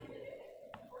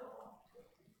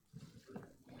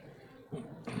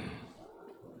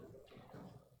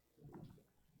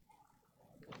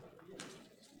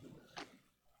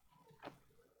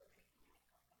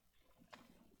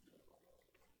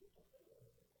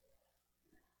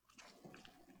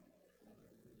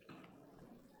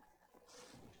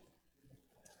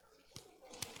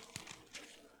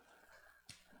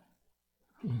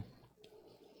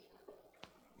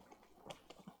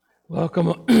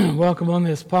Welcome, welcome on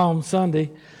this Palm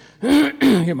Sunday.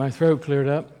 Get my throat cleared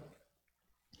up.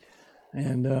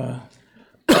 And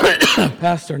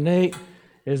Pastor Nate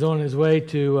is on his way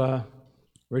to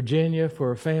Virginia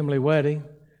for a family wedding.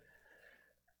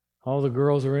 All the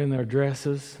girls are in their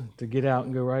dresses to get out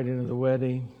and go right into the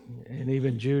wedding. And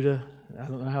even Judah, I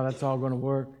don't know how that's all going to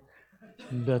work,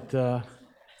 but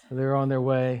they're on their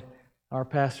way. Our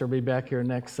pastor will be back here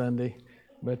next Sunday.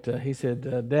 But he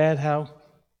said, Dad,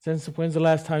 when's the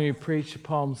last time you preached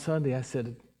Palm Sunday? I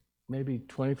said, maybe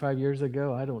 25 years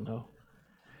ago. I don't know.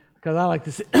 Because I like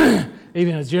to see,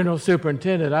 even as general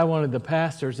superintendent, I wanted the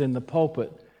pastors in the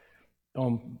pulpit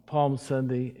on Palm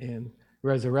Sunday and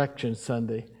Resurrection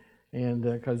Sunday. And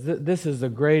because this is the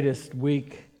greatest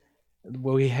week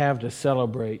we have to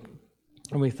celebrate.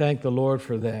 And we thank the Lord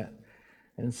for that.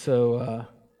 And so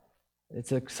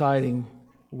it's exciting.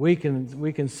 We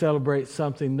can celebrate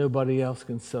something nobody else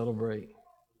can celebrate.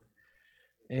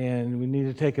 And we need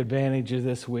to take advantage of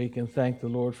this week and thank the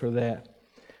Lord for that.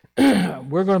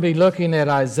 We're going to be looking at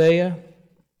Isaiah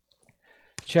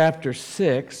chapter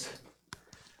 6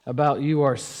 about you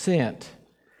are sent.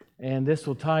 And this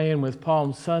will tie in with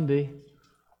Palm Sunday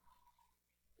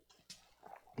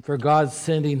for God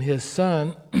sending His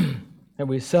Son that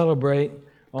we celebrate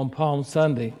on Palm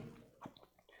Sunday.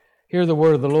 Hear the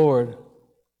word of the Lord.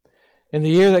 In the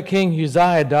year that King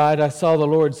Uzziah died, I saw the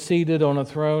Lord seated on a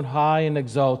throne high and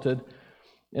exalted,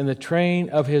 and the train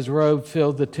of His robe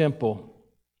filled the temple.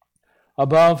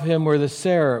 Above Him were the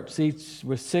seraphs, each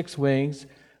with 6 wings.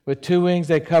 With 2 wings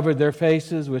they covered their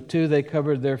faces, with 2 they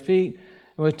covered their feet,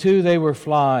 and with 2 they were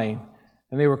flying.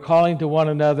 And they were calling to one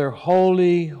another,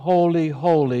 Holy, holy,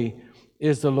 holy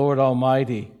is the Lord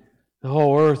Almighty. The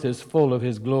whole earth is full of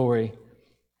His glory.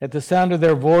 At the sound of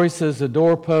their voices, the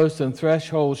doorposts and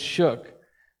thresholds shook,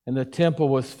 and the temple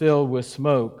was filled with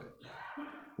smoke.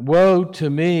 Woe to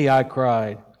me, I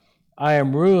cried. I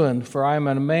am ruined, for I am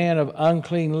a man of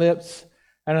unclean lips,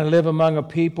 and I live among a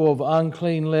people of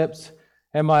unclean lips,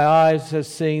 and my eyes have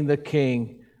seen the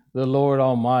King, the Lord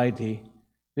Almighty.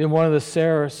 Then one of the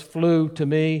seraphs flew to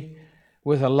me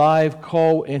with a live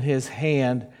coal in his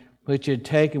hand, which he had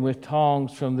taken with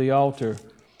tongs from the altar.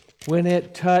 When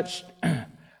it touched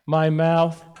my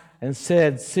mouth and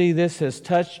said, See, this has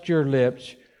touched your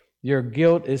lips. Your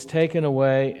guilt is taken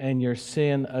away and your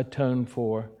sin atoned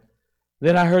for.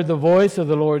 Then I heard the voice of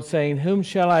the Lord saying, Whom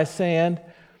shall I send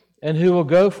and who will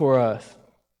go for us?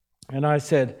 And I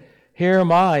said, Here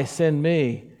am I, send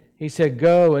me. He said,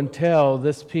 Go and tell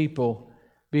this people,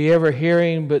 be ever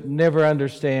hearing but never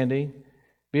understanding,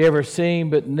 be ever seeing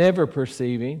but never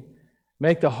perceiving.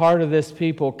 Make the heart of this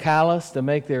people callous, to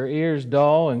make their ears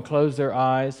dull and close their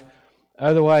eyes.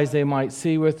 Otherwise they might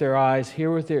see with their eyes,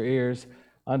 hear with their ears,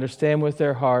 understand with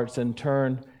their hearts, and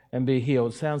turn and be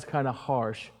healed. Sounds kind of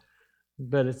harsh,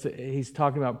 but he's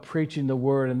talking about preaching the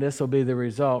word, and this will be the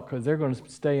result because they're going to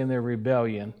stay in their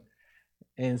rebellion.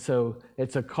 And so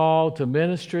it's a call to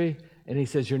ministry, and he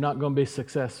says you're not going to be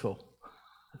successful,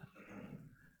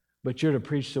 but you're to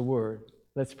preach the word.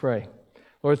 Let's pray.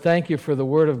 Lord, thank you for the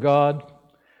word of God.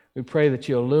 We pray that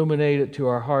you illuminate it to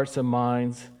our hearts and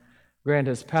minds. Grant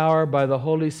us power by the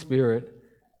Holy Spirit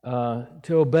to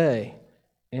obey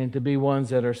and to be ones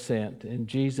that are sent. In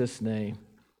Jesus' name,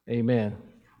 amen.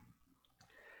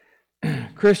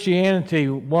 Christianity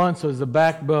once was the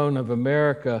backbone of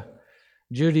America,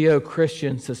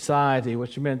 Judeo-Christian society,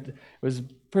 which meant it was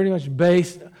pretty much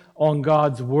based on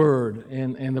God's Word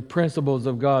and the principles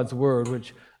of God's Word,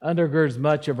 which undergirds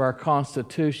much of our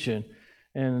Constitution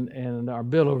and our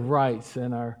Bill of Rights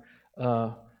and our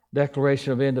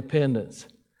Declaration of Independence.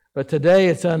 But today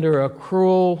it's under a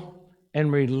cruel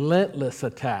and relentless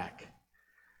attack.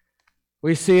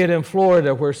 We see it in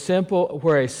Florida where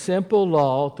a simple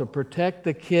law to protect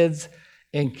the kids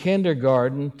in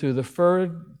kindergarten through the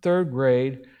third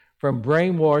grade from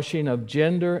brainwashing of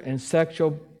gender and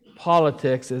sexual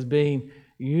politics is being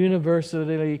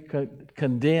universally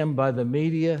condemned by the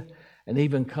media and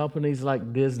even companies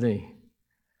like Disney.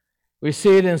 We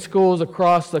see it in schools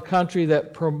across the country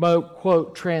that promote,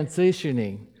 quote,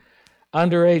 transitioning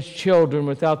underage children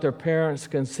without their parents'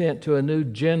 consent to a new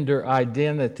gender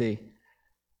identity,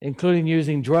 including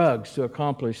using drugs to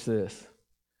accomplish this.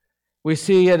 We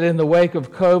see it in the wake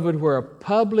of COVID where a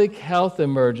public health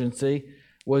emergency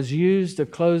was used to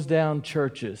close down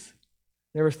churches.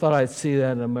 Never thought I'd see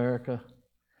that in America.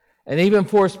 And even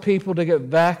force people to get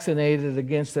vaccinated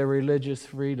against their religious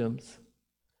freedoms.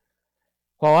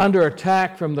 While under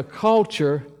attack from the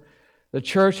culture, the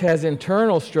church has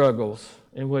internal struggles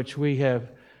in which we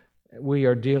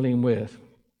are dealing with.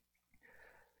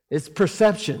 It's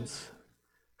perceptions.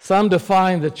 Some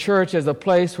define the church as a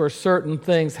place where certain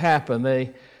things happen. They're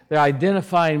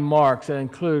identifying marks that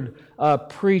include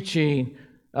preaching,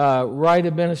 right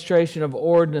administration of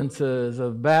ordinances,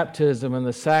 of baptism and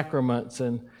the sacraments.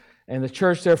 And the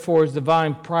church, therefore, is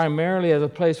defined primarily as a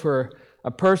place where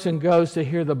a person goes to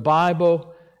hear the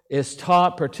Bible, is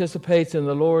taught, participates in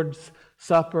the Lord's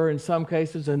Supper in some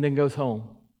cases, and then goes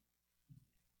home.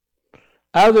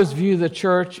 Others view the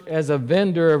church as a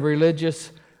vendor of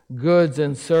religious goods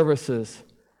and services.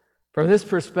 From this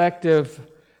perspective,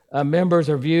 members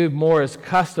are viewed more as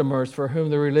customers for whom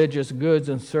the religious goods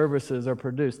and services are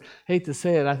produced. Hate to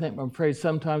say it, I'm afraid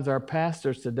sometimes our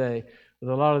pastors today, with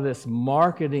a lot of this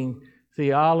marketing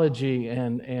theology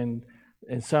and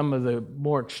some of the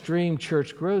more extreme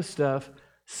church growth stuff,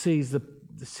 sees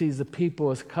the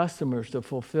people as customers to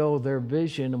fulfill their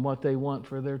vision and what they want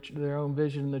for their own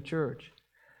vision in the church.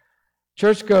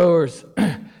 Churchgoers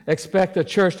expect the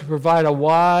church to provide a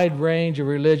wide range of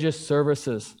religious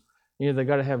services. They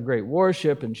got to have great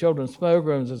worship and children's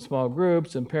programs and small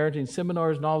groups and parenting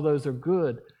seminars, and all those are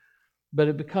good. But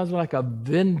it becomes like a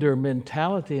vendor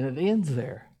mentality, and it ends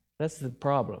there. That's the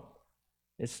problem.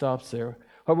 It stops there.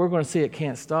 But we're going to see it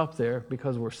can't stop there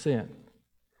because we're sin.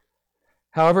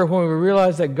 However, when we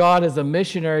realize that God is a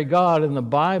missionary God in the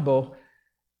Bible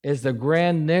is the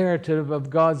grand narrative of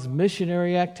God's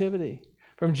missionary activity.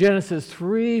 From Genesis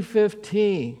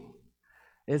 3:15,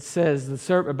 it says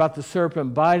about the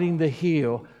serpent biting the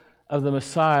heel of the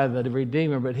Messiah, the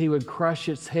Redeemer, but he would crush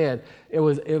its head. It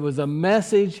was a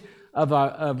message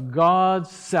of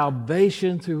God's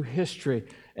salvation through history.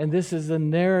 And this is the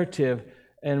narrative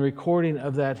and recording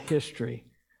of that history.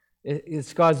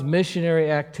 It's God's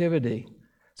missionary activity.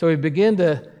 So we begin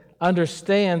to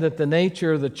understand that the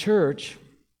nature of the church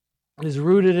is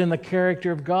rooted in the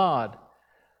character of God.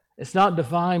 It's not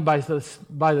defined by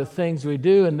the things we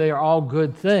do, and they are all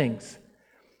good things.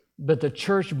 But the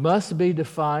church must be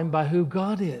defined by who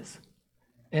God is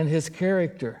and His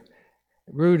character,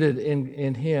 rooted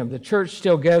in Him. The church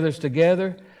still gathers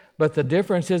together, but the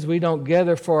difference is we don't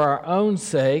gather for our own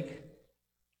sake.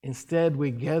 Instead, we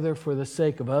gather for the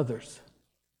sake of others.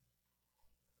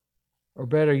 Or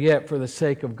better yet, for the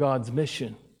sake of God's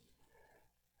mission.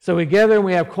 So we gather and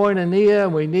we have koinonia,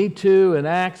 and we need to, and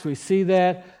Acts, we see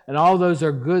that, and all those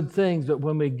are good things. But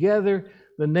when we gather,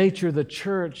 the nature of the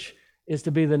church is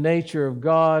to be the nature of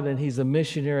God, and He's a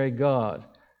missionary God.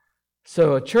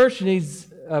 So a church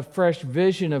needs a fresh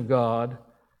vision of God,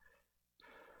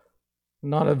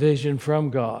 not a vision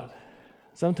from God.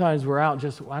 Sometimes we're out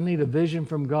I need a vision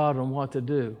from God on what to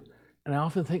do. And I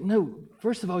often think, no,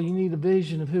 first of all, you need a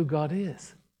vision of who God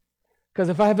is. Because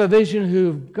if I have a vision of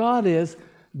who God is,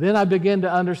 then I begin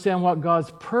to understand what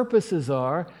God's purposes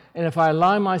are. And if I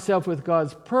align myself with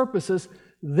God's purposes,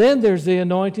 then there's the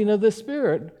anointing of the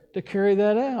Spirit to carry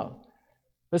that out.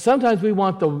 But sometimes we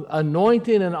want the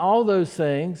anointing and all those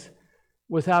things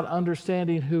without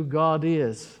understanding who God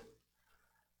is.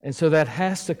 And so that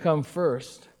has to come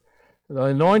first. The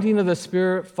anointing of the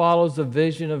Spirit follows the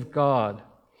vision of God.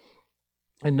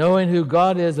 And knowing who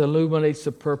God is illuminates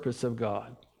the purpose of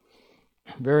God.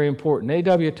 Very important.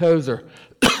 A.W. Tozer,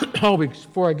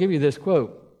 before I give you this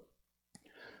quote,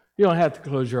 you don't have to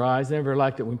close your eyes. I never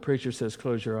liked it when preacher says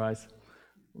close your eyes.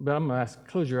 But I'm going to ask,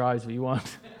 close your eyes if you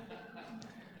want.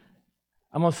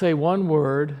 I'm going to say one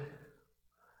word,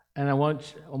 and I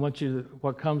want you to,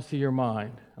 what comes to your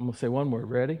mind. I'm going to say one word.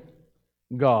 Ready?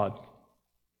 God.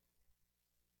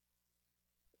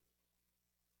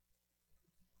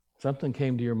 Something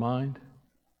came to your mind?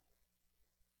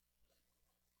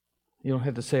 You don't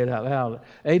have to say it out loud.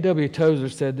 A.W. Tozer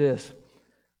said this: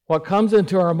 what comes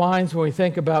into our minds when we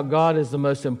think about God is the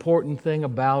most important thing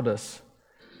about us.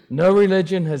 No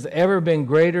religion has ever been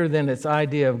greater than its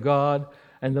idea of God,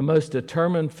 and the most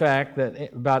determined fact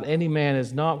that about any man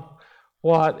is not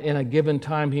what in a given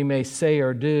time he may say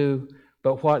or do,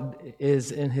 but what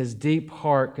is in his deep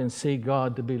heart can see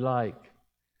God to be like.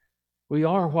 We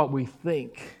are what we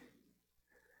think.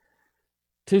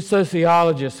 Two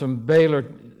sociologists from Baylor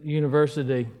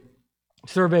University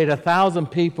surveyed 1,000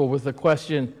 people with the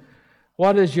question,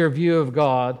 what is your view of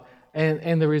God?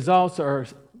 And the results are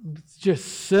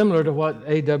just similar to what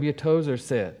A.W. Tozer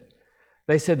said.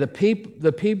 They said the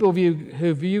people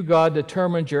who view God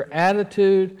determines your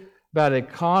attitude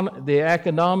about the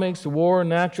economics, war,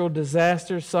 natural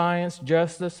disasters, science,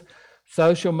 justice,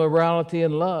 social morality,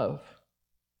 and love.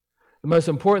 The most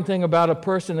important thing about a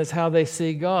person is how they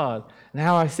see God. And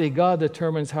how I see God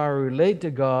determines how I relate to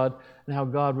God and how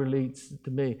God relates to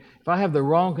me. If I have the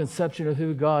wrong conception of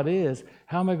who God is,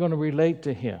 how am I going to relate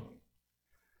to Him?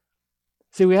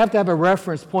 See, we have to have a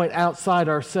reference point outside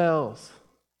ourselves.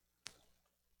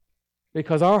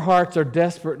 Because our hearts are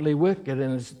desperately wicked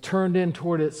and it's turned in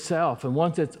toward itself and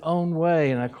wants its own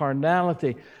way, and a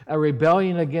carnality, a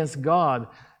rebellion against God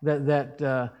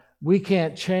that we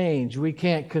can't change, we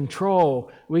can't control,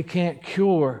 we can't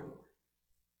cure.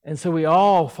 And so we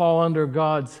all fall under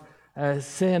God's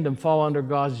sin and fall under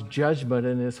God's judgment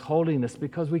and His holiness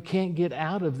because we can't get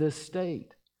out of this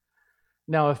state.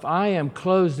 Now, if I am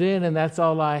closed in and that's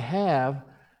all I have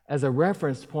as a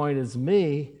reference point is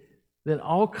me, then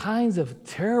all kinds of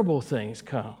terrible things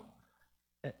come.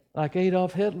 Like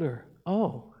Adolf Hitler.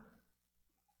 Oh,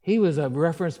 he was a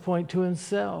reference point to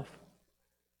himself.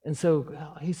 And so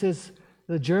he says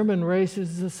the German race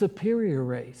is the superior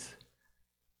race.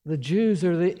 The Jews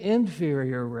are the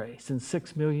inferior race, and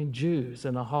 6 million Jews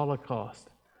in the Holocaust.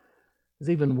 It's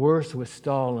even worse with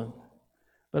Stalin.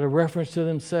 But a reference to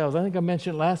themselves. I think I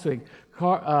mentioned last week,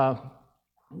 Karl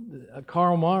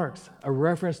Marx, a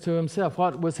reference to himself.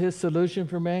 What was his solution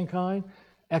for mankind?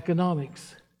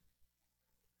 Economics.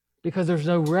 Because there's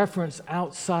no reference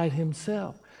outside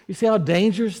himself. You see how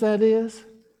dangerous that is?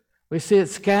 We see it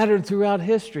scattered throughout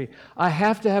history. I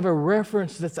have to have a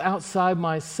reference that's outside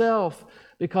myself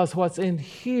because what's in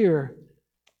here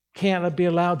can't be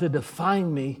allowed to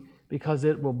define me because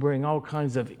it will bring all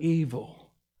kinds of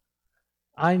evil.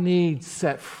 I need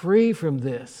set free from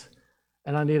this.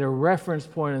 And I need a reference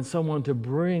point and someone to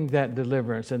bring that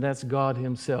deliverance. And that's God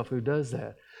Himself who does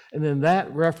that. And then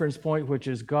that reference point, which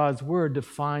is God's Word,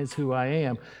 defines who I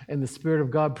am. And the Spirit of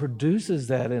God produces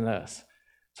that in us.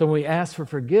 So when we ask for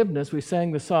forgiveness, we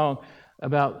sang the song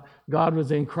about God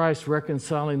was in Christ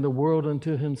reconciling the world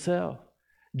unto Himself.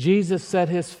 Jesus set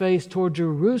His face toward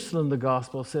Jerusalem, the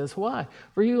gospel says. Why?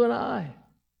 For you and I.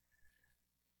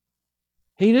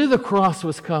 He knew the cross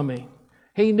was coming.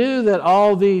 He knew that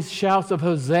all these shouts of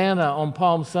Hosanna on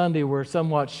Palm Sunday were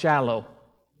somewhat shallow.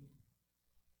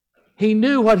 He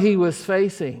knew what He was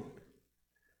facing.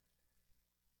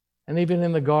 And even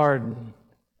in the garden,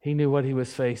 He knew what He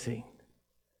was facing.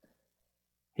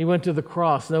 He went to the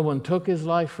cross. No one took His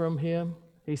life from Him.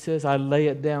 He says, I lay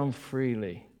it down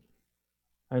freely.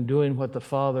 I'm doing what the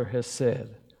Father has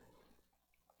said.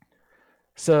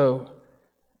 So,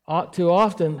 too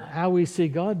often, how we see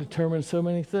God determines so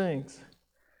many things.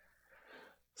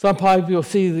 Some people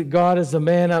see that God is the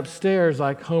man upstairs,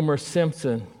 like Homer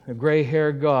Simpson, a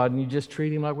gray-haired God, and you just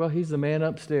treat Him like, well, He's the man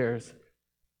upstairs.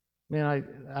 Man,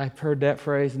 I've heard that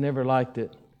phrase, never liked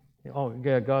it. Oh,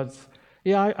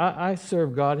 yeah, I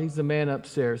serve God. He's the man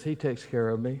upstairs. He takes care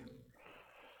of me.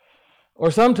 Or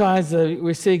sometimes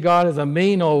we see God as a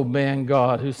mean old man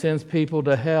God who sends people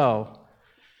to hell,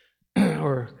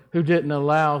 or who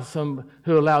allowed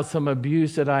some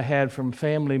abuse that I had from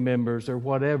family members or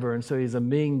whatever, and so He's a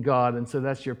mean God, and so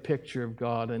that's your picture of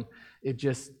God, and you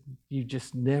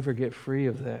just never get free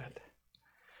of that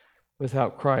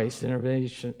without Christ's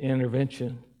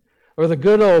intervention. Or the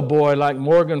good old boy like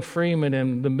Morgan Freeman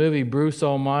in the movie Bruce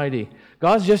Almighty.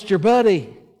 God's just your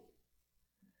buddy.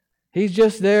 He's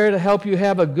just there to help you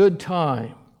have a good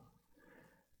time.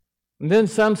 And then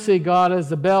some see God as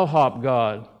the bellhop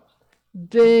God.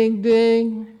 Ding,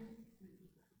 ding.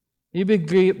 You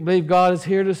believe God is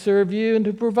here to serve you and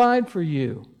to provide for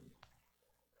you.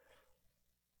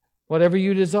 Whatever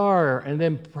you desire. And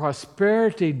then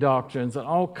prosperity doctrines and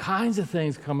all kinds of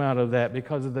things come out of that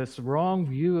because of this wrong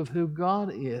view of who God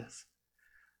is.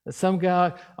 That some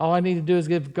guy, all I need to do is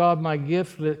give God my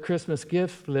Christmas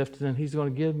gift list, and He's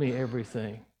going to give me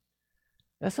everything.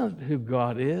 That's not who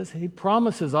God is. He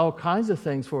promises all kinds of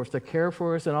things for us, to care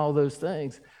for us and all those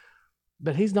things.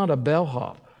 But He's not a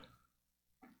bellhop.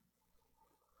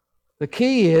 The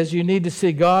key is you need to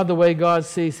see God the way God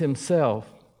sees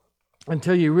Himself.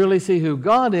 Until you really see who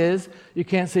God is, you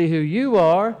can't see who you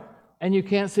are, and you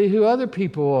can't see who other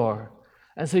people are.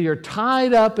 And so you're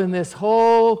tied up in this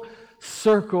whole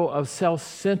circle of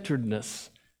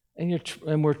self-centeredness,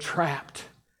 and we're trapped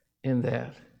in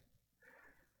that.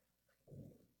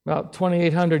 About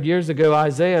 2,800 years ago,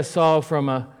 Isaiah saw from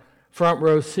a front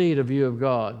row seat a view of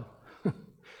God.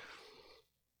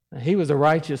 He was a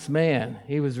righteous man.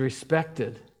 He was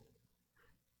respected.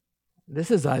 This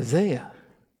is Isaiah.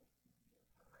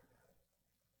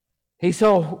 He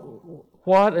saw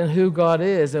what and who God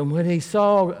is, and when he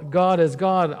saw God as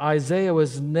God, Isaiah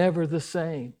was never the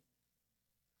same.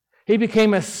 He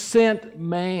became a sent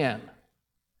man.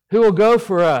 Who will go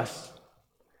for us?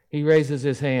 He raises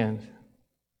his hand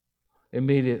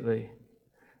immediately.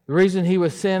 The reason he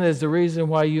was sent is the reason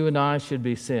why you and I should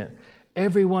be sent.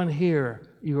 Everyone here,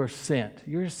 you are sent.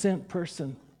 You're a sent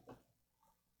person.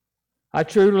 I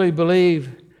truly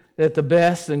believe that the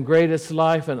best and greatest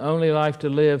life and only life to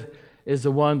live is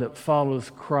the one that follows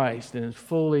Christ and is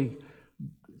fully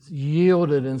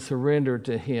yielded and surrendered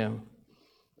to Him.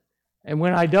 And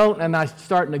when I don't, and I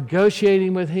start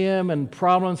negotiating with Him, and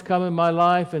problems come in my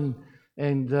life, and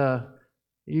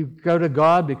you go to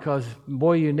God because,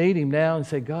 boy, you need Him now, and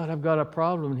say, God, I've got a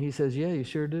problem. And He says, yeah, you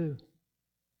sure do.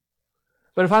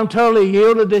 But if I'm totally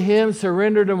yielded to Him,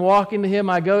 surrendered and walking to Him,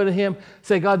 I go to Him,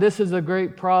 say, God, this is a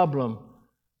great problem.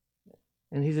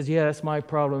 And He says, yeah, that's my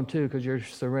problem too, because you're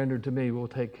surrendered to me. We'll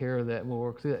take care of that and we'll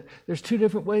work through that. There's two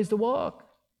different ways to walk.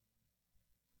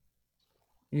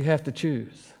 You have to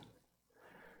choose.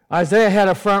 Isaiah had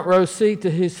a front row seat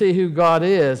to see who God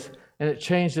is, and it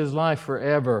changed his life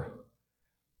forever.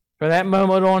 From that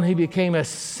moment on, he became a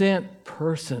sent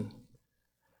person.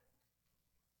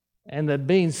 And that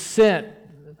being sent,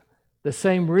 the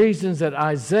same reasons that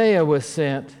Isaiah was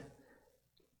sent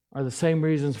are the same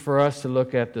reasons for us to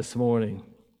look at this morning.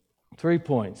 3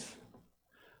 points.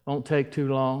 Won't take too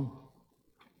long.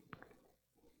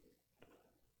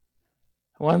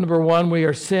 Number one, we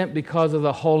are sent because of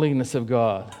the holiness of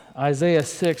God. Isaiah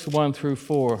 6, 1 through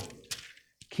 4.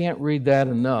 Can't read that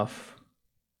enough.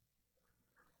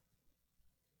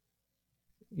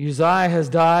 Uzziah has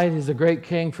died. He's a great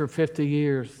king for 50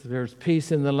 years. There's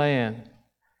peace in the land.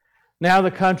 Now the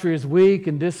country is weak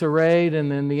and disarrayed,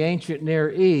 and in the ancient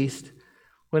Near East,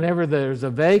 whenever there's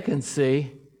a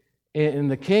vacancy in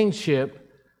the kingship,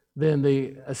 then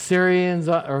the Assyrians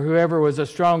or whoever was the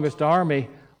strongest army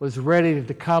was ready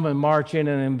to come and march in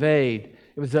and invade.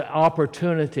 It was an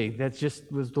opportunity. That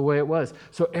just was the way it was.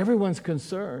 So everyone's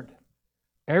concerned.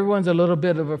 Everyone's a little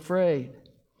bit afraid.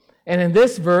 And in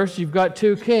this verse, you've got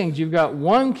two kings. You've got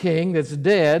one king that's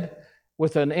dead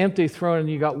with an empty throne, and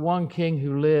you've got one king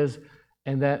who lives,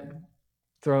 and that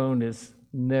throne is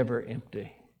never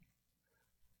empty.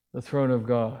 The throne of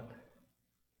God.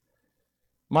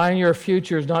 Mine, your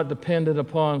future is not dependent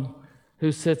upon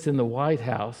who sits in the White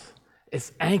House.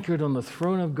 It's anchored on the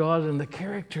throne of God and the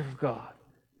character of God.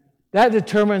 That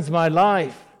determines my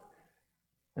life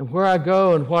and where I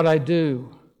go and what I do.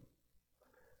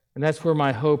 And that's where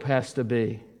my hope has to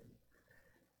be.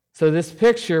 So this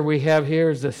picture we have here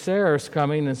is the seraphs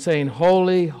coming and saying,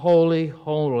 holy, holy,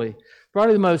 holy.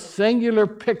 Probably the most singular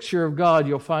picture of God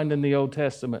you'll find in the Old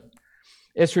Testament.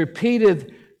 It's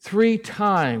repeated 3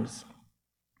 times,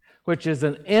 which is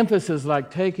an emphasis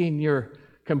like taking your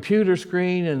computer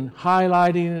screen and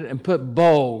highlighting it and put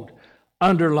bold,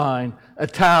 underline,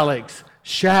 italics,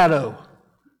 shadow.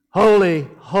 Holy,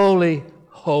 holy,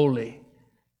 holy.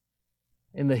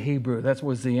 In the Hebrew, that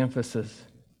was the emphasis.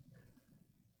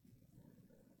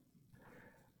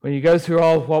 When you go through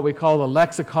all of what we call the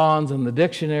lexicons and the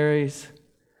dictionaries,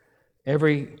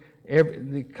 every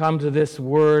you come to this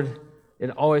word,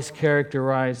 it always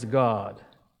characterized God.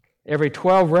 Every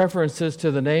 12 references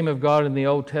to the name of God in the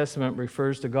Old Testament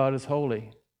refers to God as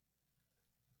holy.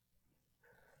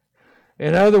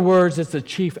 In other words, it's the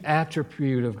chief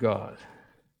attribute of God,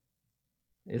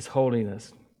 is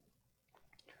holiness.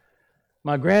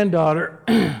 My granddaughter,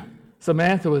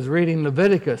 Samantha, was reading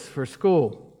Leviticus for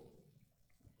school.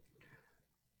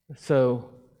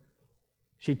 So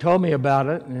she told me about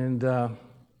it, and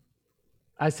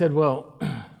I said, well,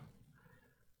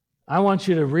 I want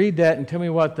you to read that and tell me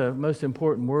what the most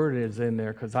important word is in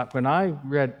there. Because when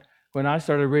I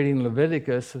started reading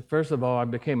Leviticus, first of all, I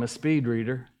became a speed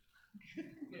reader.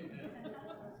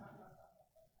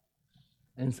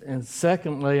 And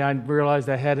secondly, I realized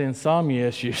I had insomnia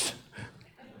issues.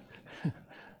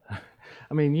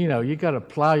 I mean, you got to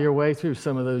plow your way through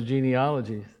some of those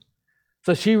genealogies.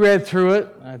 So she read through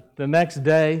it the next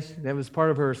day. That was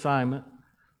part of her assignment.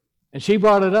 And she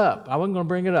brought it up. I wasn't going to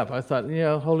bring it up. I thought,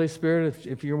 Holy Spirit,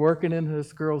 if you're working in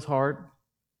this girl's heart,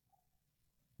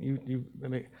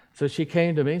 So she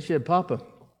came to me and she said, Papa,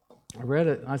 I read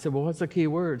it. I said, well, what's the key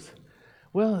words?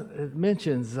 Well, it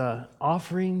mentions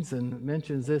offerings and it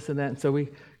mentions this and that. And so we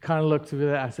kind of looked through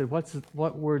that. I said,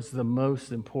 what word's the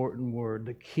most important word,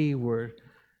 the key word?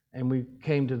 And we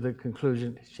came to the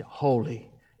conclusion, holy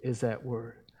is that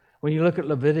word. When you look at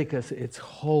Leviticus, it's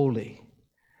holy.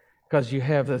 Because you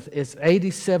have it's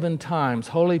 87 times,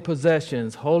 holy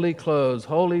possessions, holy clothes,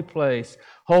 holy place,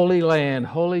 holy land,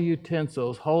 holy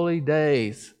utensils, holy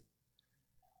days.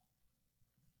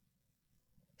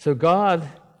 So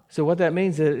what that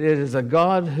means is it is a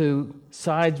God who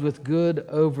sides with good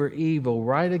over evil,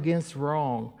 right against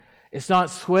wrong. It's not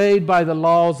swayed by the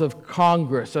laws of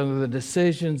Congress or the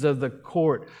decisions of the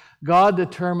court. God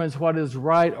determines what is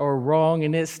right or wrong,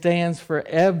 and it stands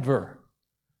forever.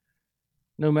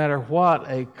 No matter what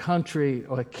a country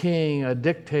or a king, a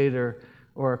dictator,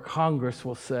 or a Congress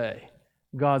will say,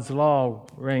 God's law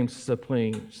reigns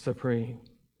supreme.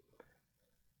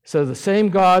 So the same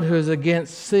God who is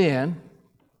against sin,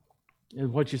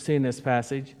 and what you see in this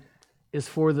passage, is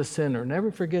for the sinner.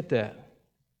 Never forget that.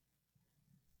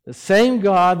 The same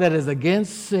God that is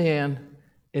against sin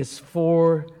is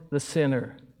for the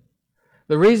sinner.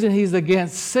 The reason he's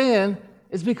against sin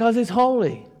is because he's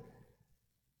holy.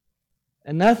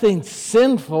 And nothing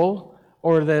sinful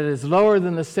or that is lower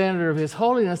than the standard of his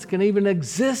holiness can even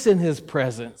exist in his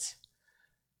presence.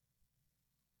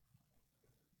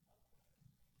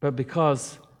 But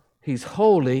because he's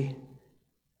holy,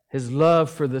 his love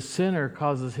for the sinner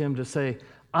causes him to say,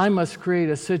 I must create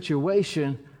a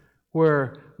situation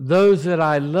where those that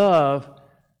I love,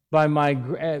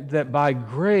 that by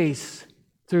grace,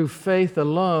 through faith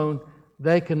alone,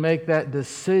 they can make that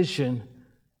decision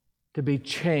to be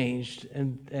changed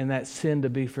and that sin to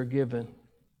be forgiven.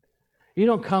 You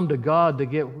don't come to God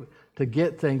to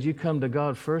get things. You come to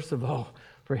God, first of all,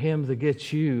 for him to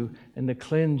get you and to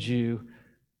cleanse you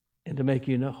and to make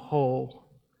you whole.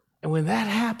 And when that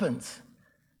happens,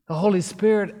 the Holy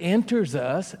Spirit enters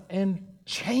us and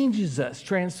changes us,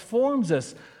 transforms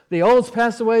us. The old's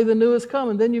passed away, the new has come,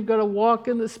 and then you've got to walk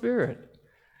in the Spirit.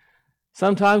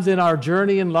 Sometimes in our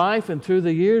journey in life and through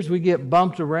the years, we get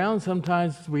bumped around.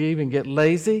 Sometimes we even get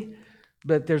lazy.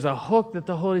 But there's a hook that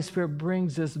the Holy Spirit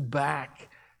brings us back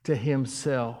to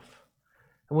himself.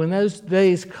 And when those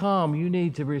days come, you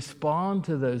need to respond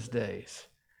to those days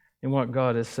in what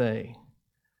God is saying.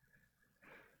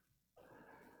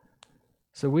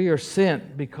 So we are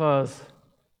sent because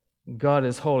God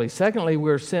is holy. Secondly,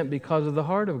 we're sent because of the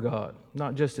heart of God,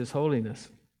 not just his holiness.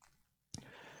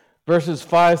 Verses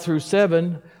 5 through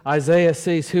 7, Isaiah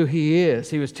sees who he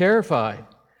is. He was terrified.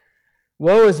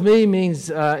 Woe is me means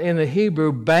in the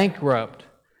Hebrew bankrupt.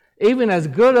 Even as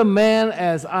good a man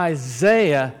as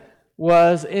Isaiah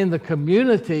was in the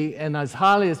community and as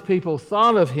highly as people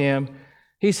thought of him,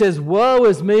 he says, woe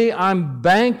is me, I'm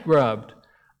bankrupt.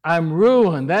 I'm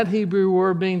ruined. That Hebrew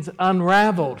word means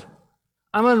unraveled.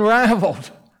 I'm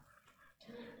unraveled.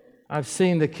 I've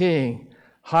seen the King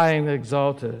high and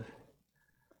exalted.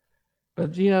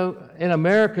 But, in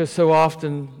America so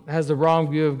often has the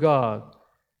wrong view of God.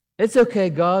 It's okay,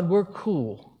 God, we're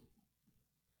cool.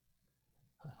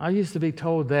 I used to be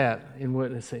told that in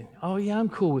witnessing. Oh, yeah, I'm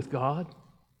cool with God.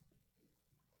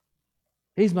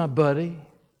 He's my buddy.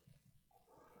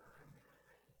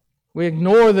 We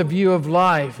ignore the view of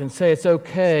life and say it's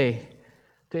okay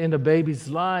to end a baby's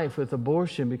life with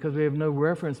abortion because we have no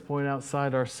reference point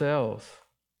outside ourselves.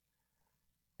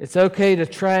 It's okay to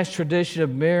trash tradition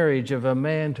of marriage of a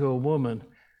man to a woman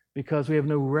because we have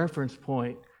no reference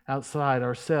point outside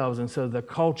ourselves. And so the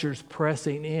culture's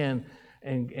pressing in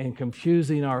and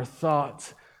confusing our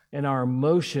thoughts and our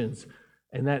emotions,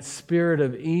 and that spirit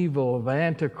of evil, of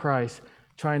Antichrist,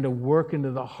 trying to work into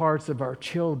the hearts of our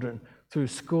children through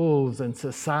schools and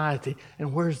society.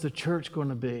 And where's the church going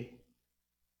to be?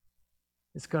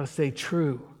 It's got to stay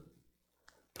true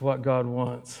to what God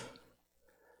wants.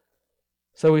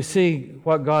 So we see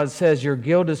what God says, your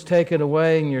guilt is taken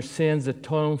away and your sins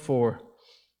atoned for.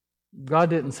 God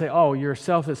didn't say, oh, your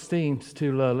self-esteem's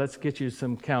too low. Let's get you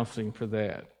some counseling for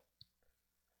that.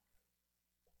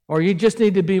 Or you just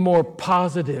need to be more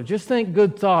positive. Just think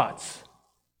good thoughts.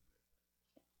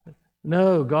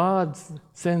 No, God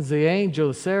sends the angel,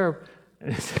 the seraph,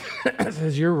 and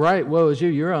says, you're right, woe is you.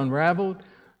 You're unraveled.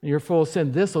 You're full of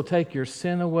sin. This will take your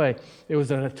sin away. It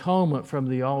was an atonement from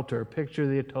the altar. A picture of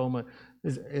the atonement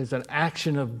is an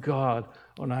action of God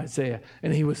on Isaiah.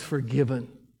 And he was forgiven.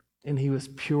 And he was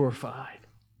purified.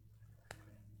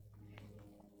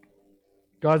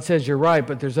 God says you're right,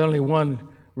 but there's only one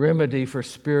remedy for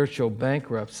spiritual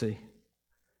bankruptcy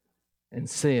and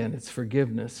sin. It's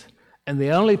forgiveness. And the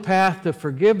only path to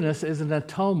forgiveness is an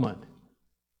atonement.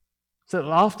 So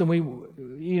often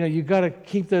you've got to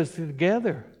keep those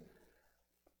together.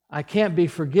 I can't be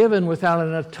forgiven without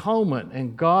an atonement.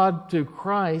 And God, through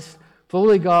Christ,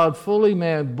 fully God, fully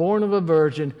man, born of a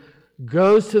virgin,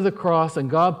 goes to the cross, and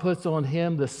God puts on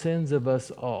him the sins of us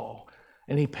all.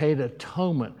 And he paid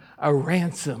atonement, a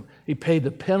ransom. He paid the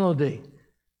penalty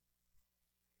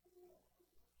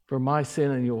for my sin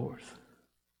and yours.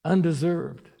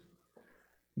 Undeserved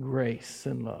grace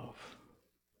and love.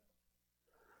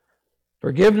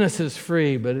 Forgiveness is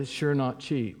free, but it's sure not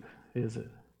cheap, is it?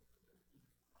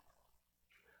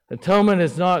 Atonement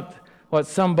is not what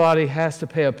somebody has to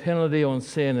pay a penalty on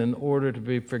sin in order to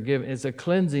be forgiven. It's a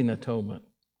cleansing atonement.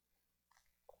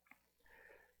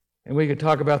 And we could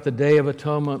talk about the Day of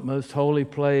Atonement, most holy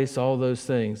place, all those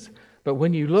things. But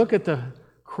when you look at the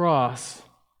cross,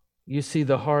 you see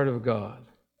the heart of God.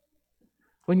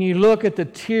 When you look at the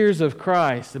tears of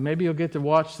Christ, and maybe you'll get to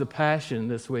watch The Passion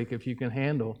this week if you can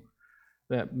handle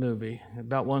that movie.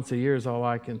 About once a year is all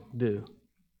I can do.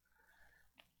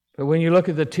 But when you look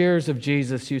at the tears of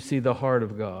Jesus, you see the heart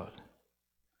of God.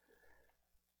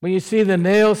 When you see the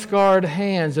nail-scarred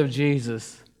hands of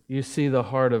Jesus, you see the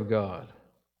heart of God.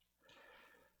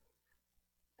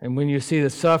 And when you see the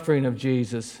suffering of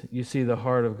Jesus, you see the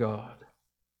heart of God.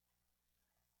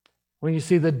 When you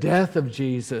see the death of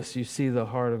Jesus, you see the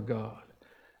heart of God.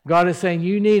 God is saying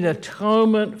you need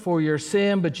atonement for your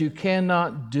sin, but you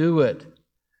cannot do it.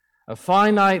 A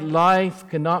finite life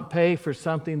cannot pay for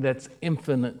something that's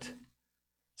infinite.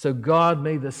 So God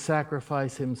made the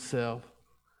sacrifice himself.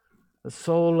 The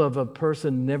soul of a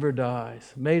person never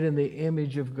dies, made in the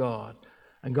image of God.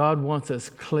 And God wants us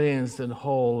cleansed and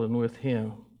whole and with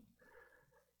him.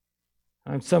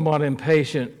 I'm somewhat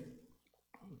impatient.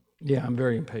 Yeah, I'm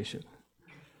very impatient.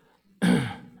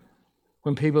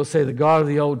 When people say the God of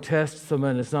the Old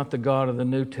Testament is not the God of the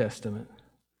New Testament.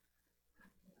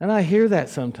 And I hear that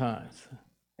sometimes.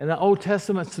 And the Old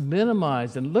Testament's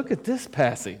minimized. And look at this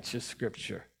passage of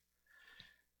Scripture.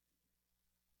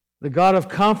 The God of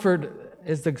comfort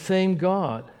is the same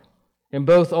God. In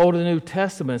both Old and New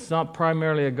Testament, it's not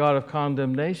primarily a God of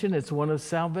condemnation. It's one of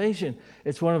salvation.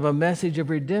 It's one of a message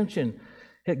of redemption.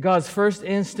 God's first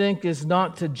instinct is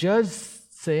not to judge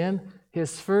sin.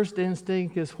 His first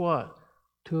instinct is what?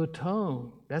 To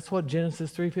atone. That's what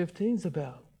Genesis 3:15 is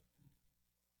about.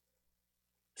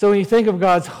 So when you think of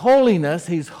God's holiness,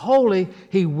 he's holy.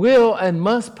 He will and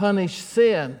must punish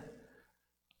sin.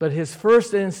 But his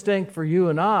first instinct for you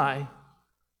and I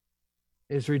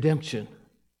is redemption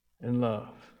and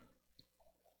love.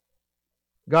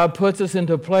 God puts us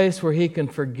into a place where he can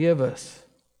forgive us.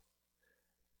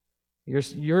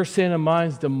 Your sin and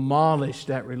mine's demolished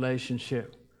that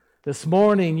relationship. This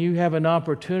morning you have an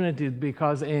opportunity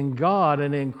because in God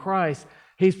and in Christ,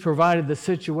 he's provided the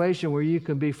situation where you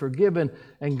can be forgiven,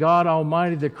 and God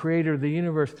Almighty, the creator of the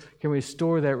universe, can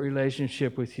restore that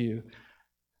relationship with you.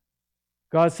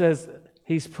 God says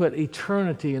he's put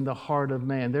eternity in the heart of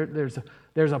man.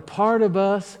 There's a part of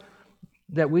us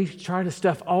that we try to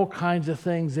stuff all kinds of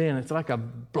things in. It's like a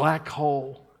black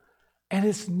hole, and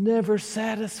it's never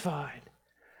satisfied.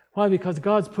 Why? Because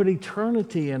God's put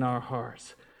eternity in our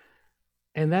hearts.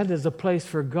 And that is a place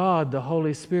for God, the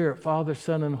Holy Spirit, Father,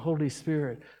 Son, and Holy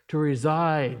Spirit, to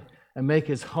reside and make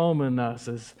his home in us,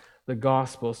 as the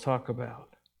Gospels talk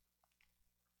about.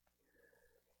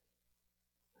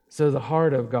 So the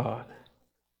heart of God.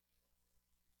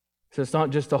 So it's not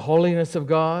just the holiness of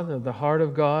God, or the heart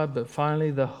of God, but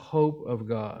finally the hope of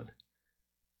God.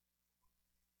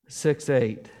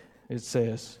 6:8, it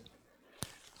says,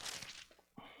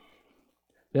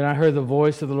 Then I heard the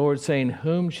voice of the Lord saying,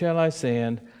 Whom shall I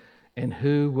send, and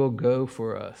who will go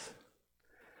for us?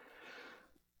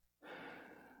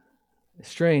 It's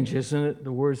strange, isn't it?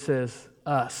 The word says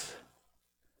us.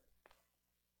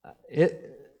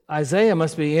 Isaiah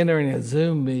must be entering a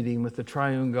Zoom meeting with the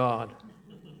triune God.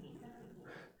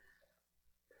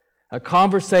 A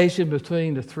conversation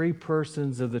between the three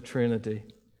persons of the Trinity,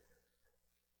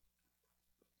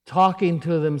 talking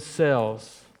to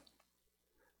themselves.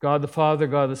 God the Father,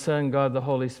 God the Son, God the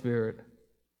Holy Spirit.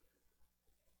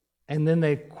 And then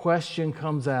the question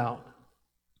comes out,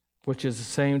 which is the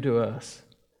same to us.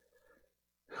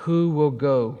 Who will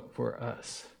go for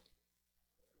us?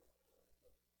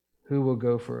 Who will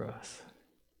go for us?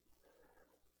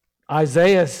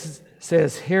 Isaiah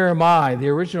says, Here am I. The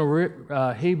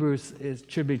original Hebrew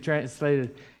should be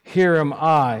translated, Here am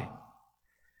I.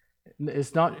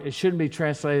 It shouldn't be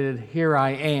translated, Here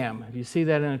I am. If you see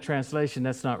that in a translation,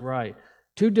 that's not right.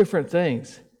 Two different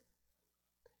things.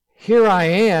 Here I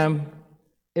am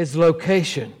is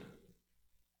location.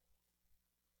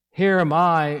 Here am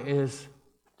I is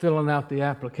filling out the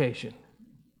application.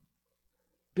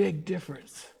 Big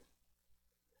difference.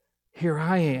 Here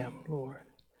I am, Lord.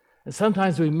 And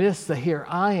sometimes we miss the here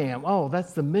I am. Oh,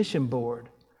 that's the mission board.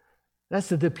 That's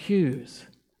the pews.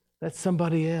 That's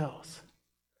somebody else.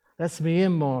 That's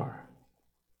Myanmar.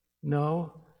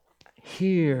 No,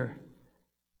 here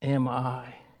am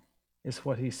I, is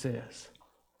what he says.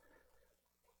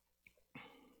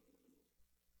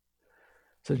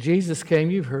 So Jesus came,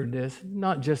 you've heard this,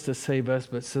 not just to save us,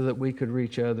 but so that we could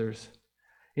reach others.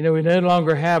 You know, we no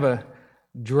longer have a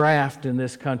draft in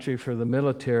this country for the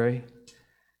military.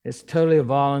 It's totally a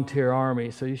volunteer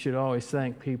army, so you should always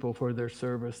thank people for their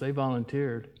service. They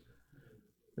volunteered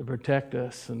to protect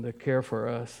us and to care for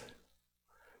us.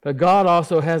 But God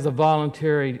also has a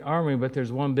voluntary army, but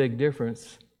there's one big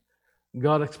difference.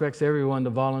 God expects everyone to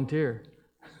volunteer.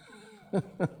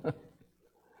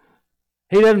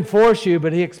 He doesn't force you,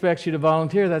 but He expects you to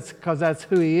volunteer. That's because that's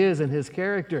who He is and His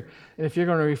character. And if you're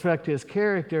going to reflect His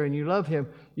character and you love Him,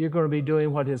 you're going to be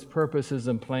doing what His purposes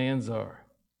and plans are.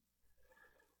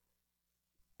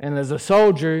 And as a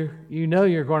soldier, you know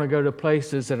you're going to go to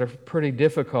places that are pretty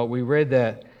difficult. We read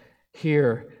that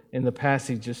here in the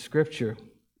passage of Scripture.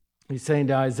 He's saying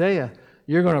to Isaiah,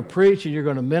 you're going to preach and you're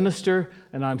going to minister,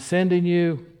 and I'm sending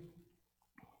you,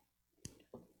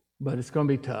 but it's going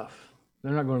to be tough.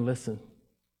 They're not going to listen.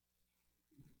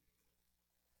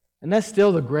 And that's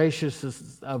still the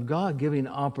graciousness of God giving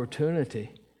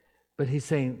opportunity. But He's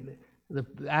saying the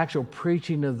actual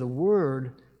preaching of the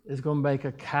Word is going to make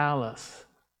a callous.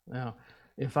 Now,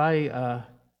 if I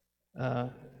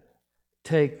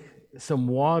take some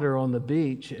water on the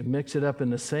beach and mix it up in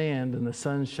the sand and the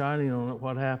sun's shining on it,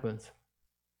 what happens?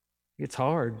 It's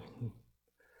hard.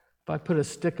 If I put a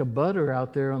stick of butter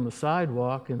out there on the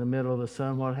sidewalk in the middle of the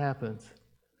sun, what happens?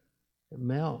 It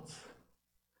melts.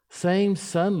 Same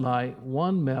sunlight,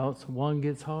 one melts, one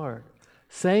gets hard.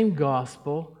 Same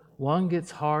gospel, one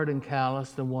gets hard and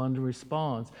callous, and one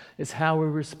responds. It's how we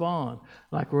respond.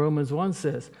 Like Romans 1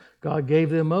 says, God gave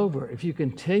them over. If you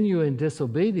continue in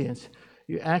disobedience,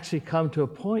 you actually come to a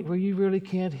point where you really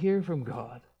can't hear from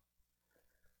God.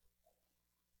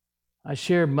 I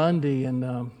shared Monday in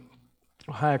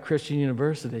Ohio Christian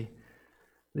University,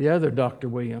 the other Dr.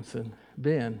 Williamson,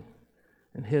 Ben,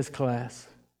 in his class.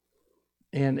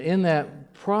 And in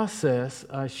that process,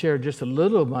 I shared just a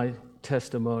little of my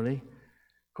testimony.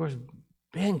 Of course,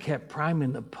 Ben kept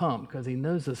priming the pump because he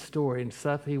knows the story and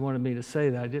stuff he wanted me to say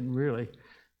that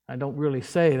I don't really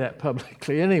say that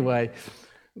publicly anyway.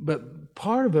 But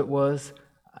part of it was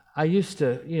I used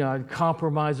to, I'd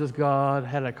compromise with God,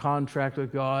 had a contract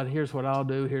with God. Here's what I'll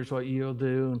do, here's what you'll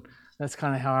do. And that's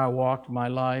kind of how I walked my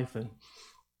life. And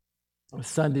a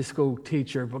Sunday school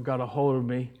teacher got a hold of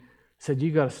me, said,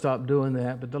 you got to stop doing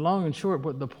that. But the long and short,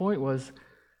 what the point was,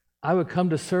 I would come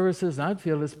to services and I'd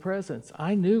feel His presence.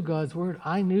 I knew God's Word.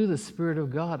 I knew the Spirit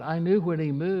of God. I knew when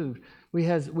He moved.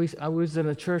 I was in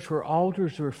a church where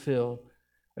altars were filled,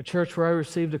 a church where I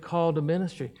received a call to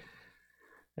ministry.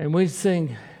 And we'd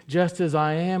sing Just As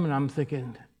I Am, and I'm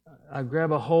thinking, I'd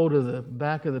grab a hold of the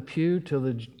back of the pew till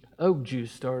the oak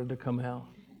juice started to come out.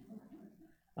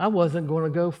 I wasn't going to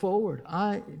go forward.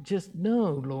 I just,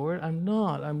 no, Lord, I'm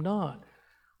not.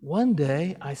 One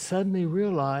day, I suddenly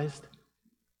realized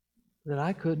that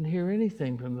I couldn't hear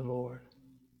anything from the Lord.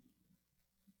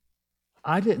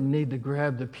 I didn't need to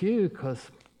grab the pew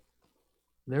because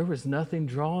there was nothing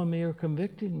drawing me or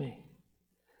convicting me.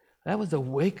 That was a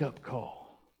wake-up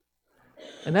call.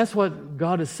 And that's what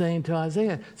God is saying to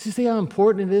Isaiah. See how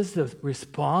important it is to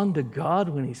respond to God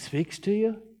when He speaks to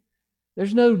you?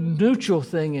 There's no neutral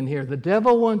thing in here. The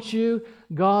devil wants you,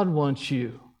 God wants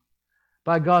you.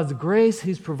 By God's grace,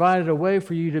 He's provided a way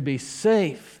for you to be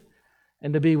safe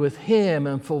and to be with Him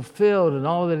and fulfilled in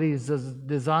all that He's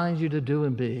designed you to do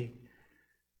and be.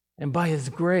 And by His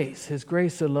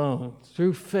grace alone,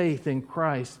 through faith in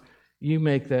Christ, you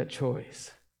make that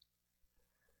choice.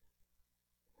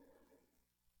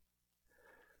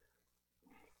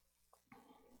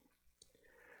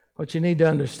 What you need to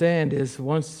understand is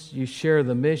once you share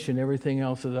the mission, everything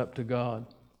else is up to God.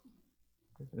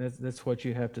 That's what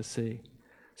you have to see.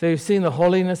 So you've seen the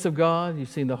holiness of God, you've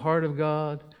seen the heart of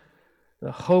God,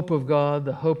 the hope of God,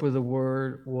 the hope of the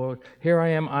Word. Well, here I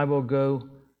am, I will go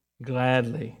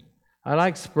gladly. I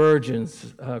like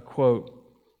Spurgeon's quote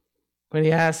when he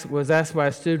was asked by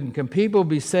a student, can people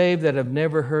be saved that have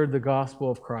never heard the gospel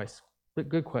of Christ?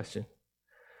 Good question.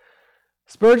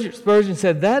 Spurgeon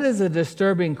said, that is a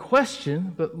disturbing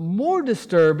question, but more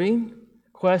disturbing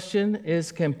question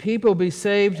is, can people be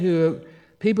saved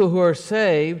people who are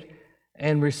saved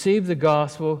and receive the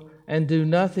gospel and do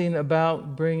nothing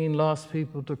about bringing lost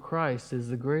people to Christ is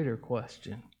the greater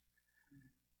question.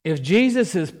 If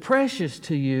Jesus is precious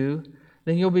to you,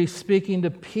 then you'll be speaking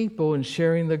to people and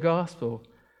sharing the gospel.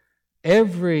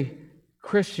 Every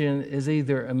Christian is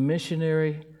either a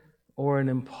missionary or an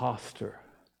imposter.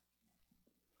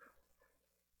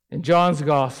 In John's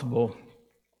Gospel,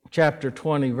 chapter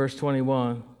 20, verse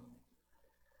 21,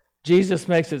 Jesus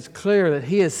makes it clear that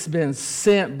He has been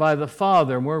sent by the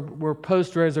Father. And we're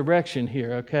post-resurrection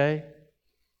here, okay?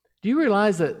 Do you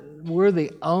realize that we're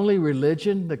the only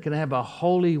religion that can have a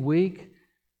Holy Week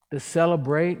to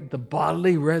celebrate the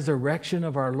bodily resurrection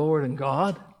of our Lord and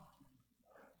God?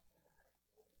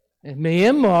 In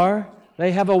Myanmar,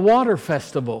 they have a water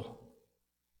festival,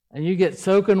 and you get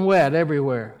soaking wet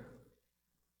everywhere.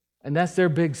 And that's their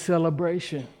big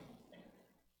celebration.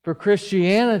 For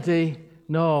Christianity,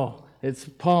 no, it's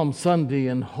Palm Sunday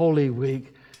and Holy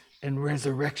Week. and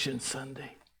Resurrection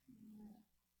Sunday.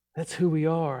 That's who we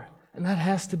are, and that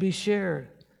has to be shared.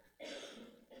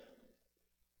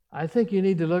 I think you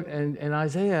need to look, and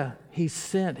Isaiah,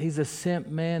 he's a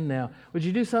sent man now. Would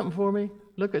you do something for me?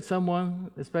 Look at someone,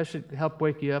 especially to help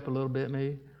wake you up a little bit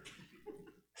maybe.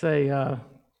 Say,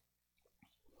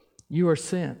 you are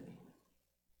sent.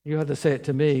 You have to say it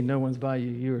to me. No one's by you.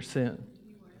 You are sent.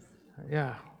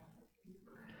 Yeah.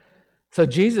 So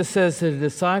Jesus says to the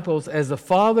disciples, as the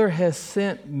Father has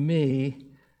sent me,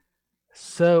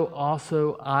 so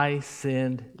also I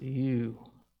send you.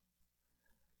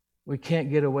 We can't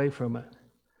get away from it.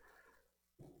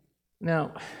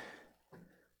 Now,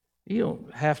 you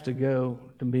don't have to go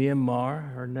to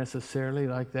Myanmar or necessarily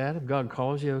like that. If God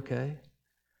calls you, okay.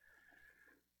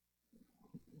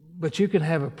 But you can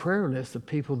have a prayer list of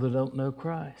people that don't know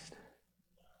Christ.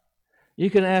 You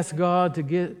can ask God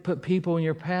to put people in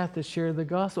your path to share the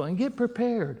gospel and get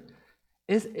prepared.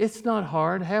 It's not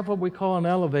hard. Have what we call an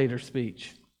elevator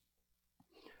speech.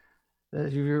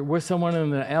 If you're with someone in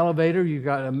the elevator, you've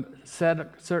got a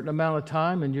certain amount of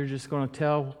time, and you're just going to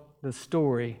tell the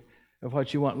story of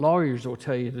what you want. Lawyers will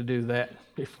tell you to do that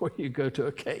before you go to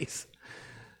a case.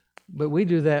 But we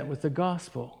do that with the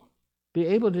gospel. Be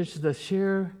able to just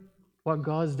share what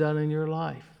God's done in your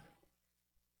life.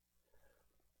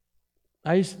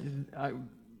 I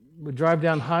would drive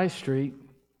down High Street.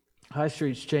 High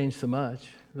Street's changed so much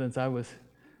since I was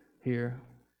here.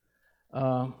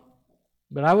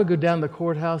 But I would go down the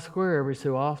Courthouse Square every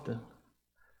so often.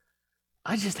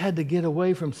 I just had to get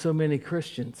away from so many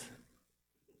Christians.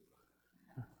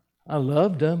 I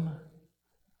loved them,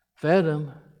 fed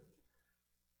them,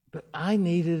 but I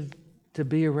needed to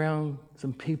be around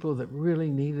some people that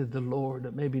really needed the Lord,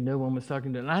 that maybe no one was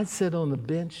talking to. And I'd sit on the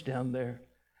bench down there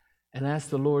and ask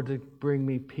the Lord to bring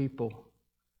me people.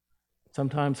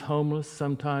 Sometimes homeless,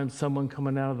 sometimes someone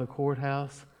coming out of the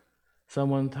courthouse,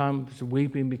 sometimes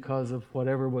weeping because of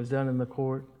whatever was done in the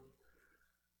court.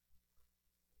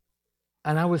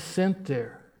 And I was sent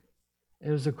there. It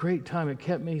was a great time. It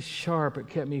kept me sharp. It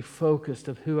kept me focused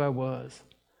of who I was.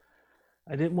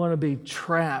 I didn't want to be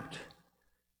trapped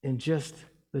in just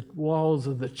the walls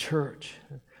of the church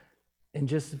and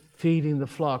just feeding the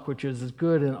flock, which is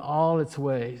good in all its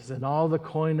ways, and all the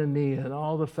koinonia and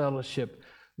all the fellowship.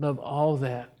 Love all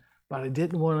that. But I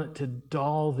didn't want it to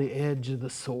dull the edge of the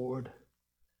sword,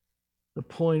 the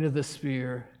point of the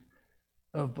spear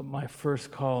of my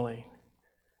first calling.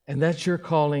 And that's your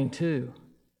calling too.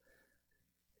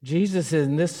 Jesus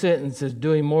in this sentence is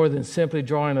doing more than simply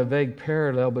drawing a vague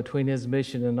parallel between his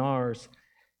mission and ours.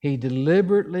 He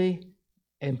deliberately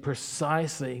and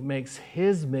precisely makes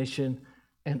his mission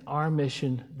and our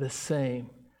mission the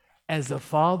same. As the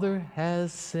Father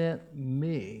has sent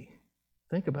me.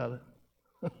 Think about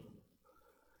it.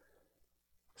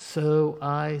 So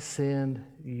I send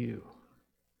you.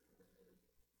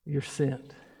 You're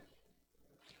sent.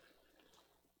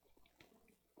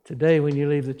 Today, when you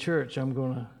leave the church, I'm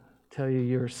going to tell you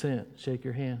you're sent. Shake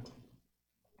your hand.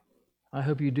 I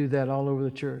hope you do that all over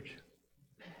the church.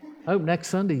 I hope next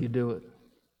Sunday you do it.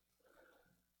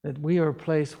 That we are a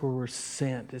place where we're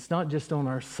sent. It's not just on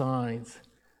our signs,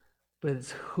 but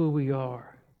it's who we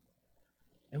are.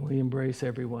 And we embrace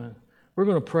everyone. We're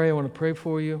going to pray. I want to pray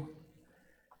for you.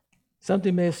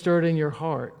 Something may have stirred in your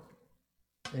heart.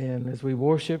 And as we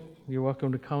worship, you're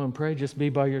welcome to come and pray. Just be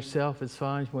by yourself. It's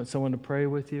fine. If you want someone to pray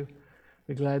with you,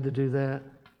 be glad to do that.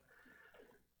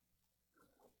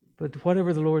 But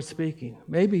whatever the Lord's speaking,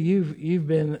 maybe you've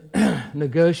been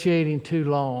negotiating too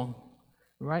long.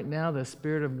 Right now, the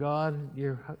Spirit of God,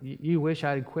 you wish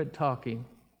I had quit talking.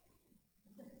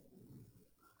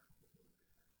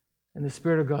 And the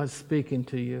Spirit of God's speaking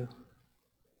to you.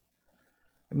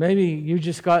 Maybe you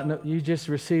just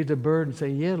received a burden and say,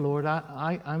 yeah, Lord,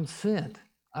 I'm sent.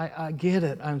 I get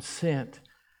it, I'm sent.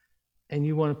 And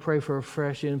you want to pray for a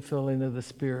fresh infilling of the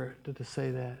Spirit to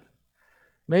say that.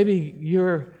 Maybe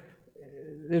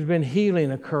there's been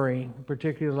healing occurring,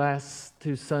 particularly the last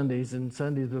 2 Sundays and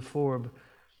Sundays before,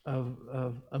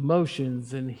 of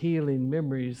emotions and healing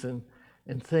memories and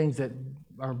things that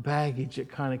are baggage that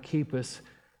kind of keep us,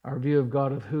 our view of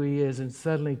God, of who He is. And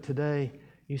suddenly today,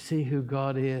 you see who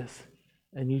God is,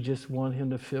 and you just want Him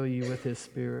to fill you with His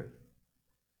Spirit.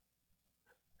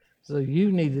 So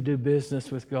you need to do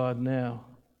business with God now.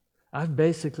 I've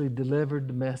basically delivered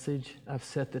the message. I've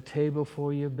set the table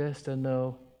for you best I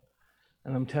know.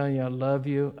 And I'm telling you, I love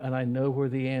you, and I know where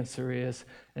the answer is,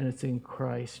 and it's in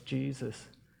Christ Jesus.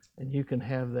 And you can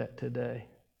have that today.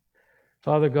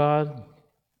 Father God,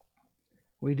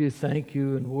 we do thank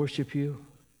you and worship you.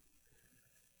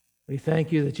 We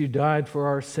thank you that you died for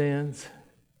our sins.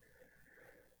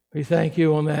 We thank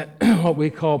you on that, what we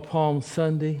call Palm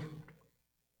Sunday.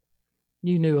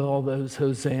 You knew all those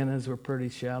hosannas were pretty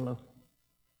shallow.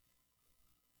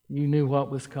 You knew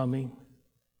what was coming,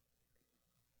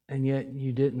 and yet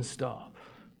you didn't stop.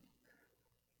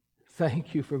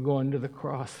 Thank you for going to the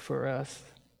cross for us.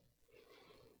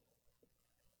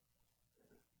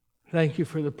 Thank you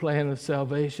for the plan of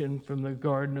salvation from the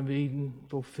Garden of Eden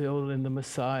fulfilled in the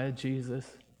Messiah, Jesus,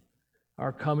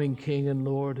 our coming King and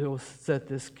Lord, who will set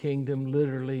this kingdom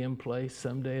literally in place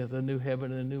someday of the new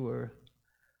heaven and new earth.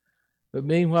 But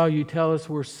meanwhile, you tell us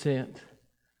we're sent,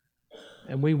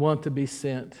 and we want to be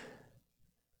sent.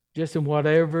 Just in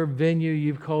whatever venue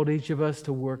you've called each of us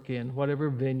to work in, whatever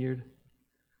vineyard.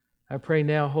 I pray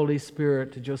now, Holy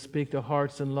Spirit, to just speak to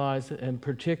hearts and lives, and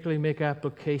particularly make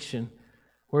application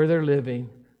where they're living,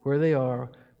 where they are,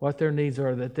 what their needs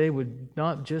are, that they would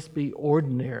not just be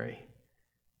ordinary,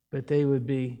 but they would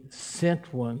be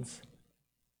sent ones,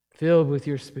 filled with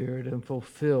your Spirit and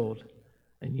fulfilled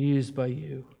and used by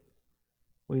you.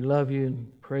 We love you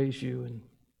and praise you. In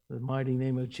the mighty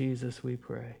name of Jesus we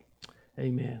pray.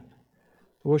 Amen.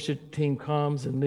 The worship team comes and